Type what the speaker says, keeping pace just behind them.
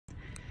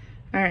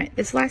All right,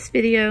 this last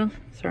video,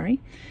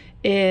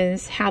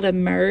 is how to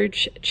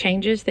merge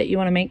changes that you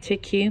want to make to a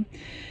cue.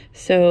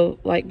 So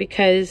like,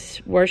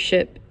 because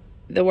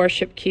the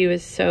worship cue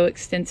is so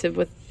extensive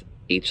with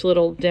each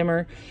little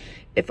dimmer,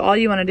 if all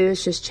you want to do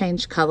is just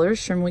change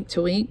colors from week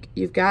to week,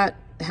 you've got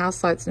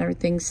house lights and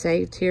everything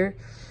saved here.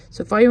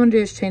 So if all you want to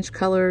do is change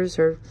colors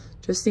or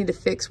just need to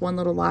fix one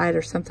little light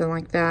or something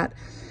like that,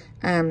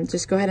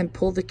 just go ahead and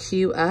pull the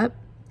cue up,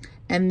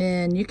 and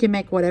then you can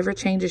make whatever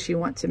changes you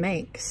want to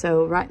make.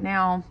 So right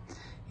now,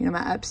 you know,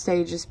 my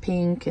upstage is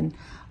pink and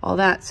all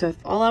that. So if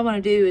all I want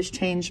to do is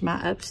change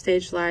my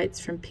upstage lights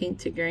from pink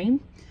to green,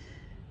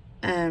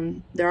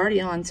 they're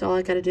already on. So all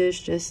I got to do is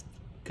just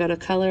go to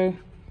color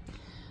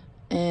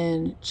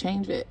and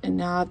change it. And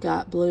now I've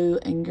got blue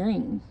and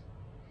green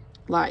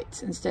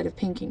lights instead of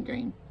pink and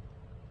green.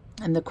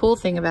 And the cool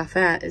thing about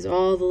that is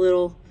all the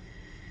little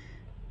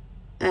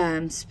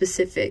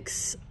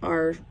specifics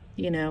are,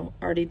 you know,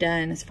 already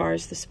done as far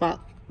as the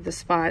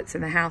spots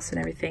and the house and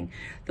everything.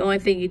 The only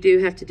thing you do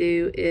have to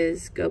do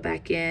is go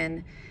back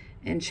in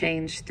and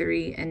change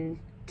 3 and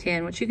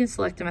 10, which you can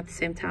select them at the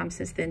same time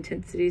since the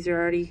intensities are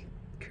already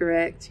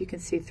correct. You can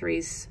see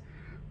 3's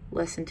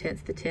less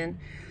intense than 10.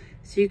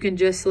 So you can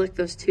just select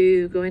those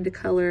two, go into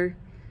color,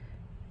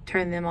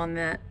 turn them on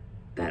that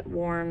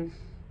warm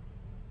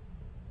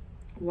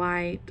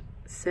white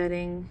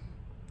setting,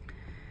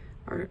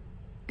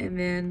 and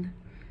then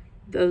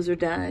those are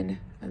done.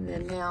 And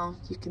then now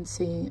you can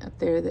see up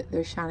there that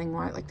they're shining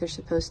white like they're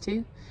supposed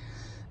to.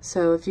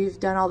 So if you've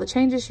done all the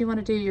changes you want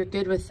to do, you're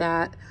good with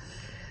that.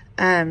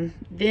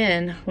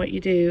 Then what you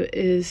do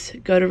is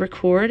go to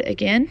record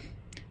again.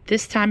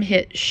 This time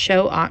hit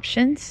show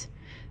options,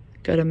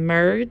 go to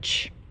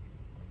merge,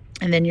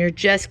 and then you're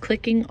just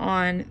clicking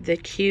on the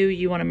cue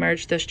you want to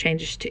merge those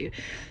changes to.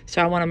 So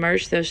I want to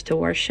merge those to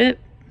worship,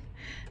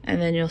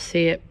 and then you'll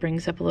see it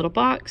brings up a little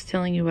box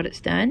telling you what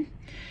it's done.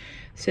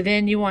 So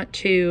then you want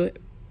to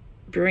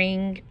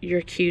bring your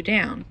cue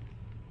down,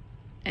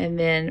 and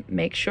then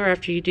make sure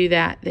after you do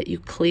that that you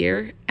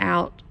clear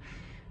out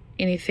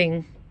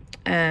anything.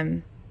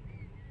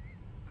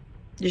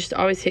 Just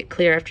always hit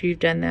clear after you've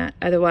done that,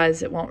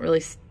 otherwise you won't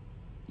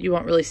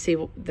really see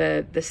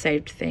the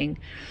saved thing.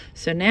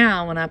 So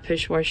now when I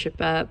push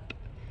worship up,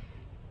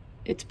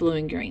 it's blue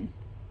and green.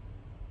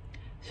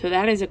 So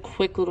that is a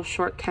quick little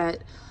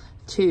shortcut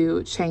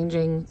to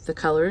changing the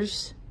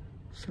colors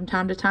from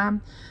time to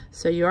time.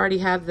 So you already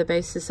have the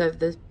basis of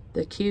the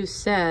cue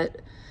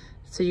set,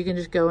 so you can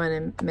just go in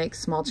and make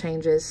small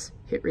changes,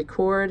 hit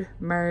record,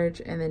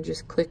 merge, and then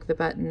just click the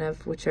button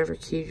of whichever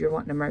cue you're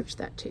wanting to merge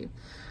that to.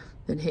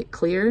 Then hit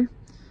clear,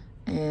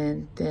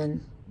 and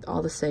then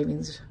all the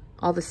settings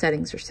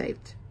are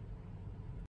saved.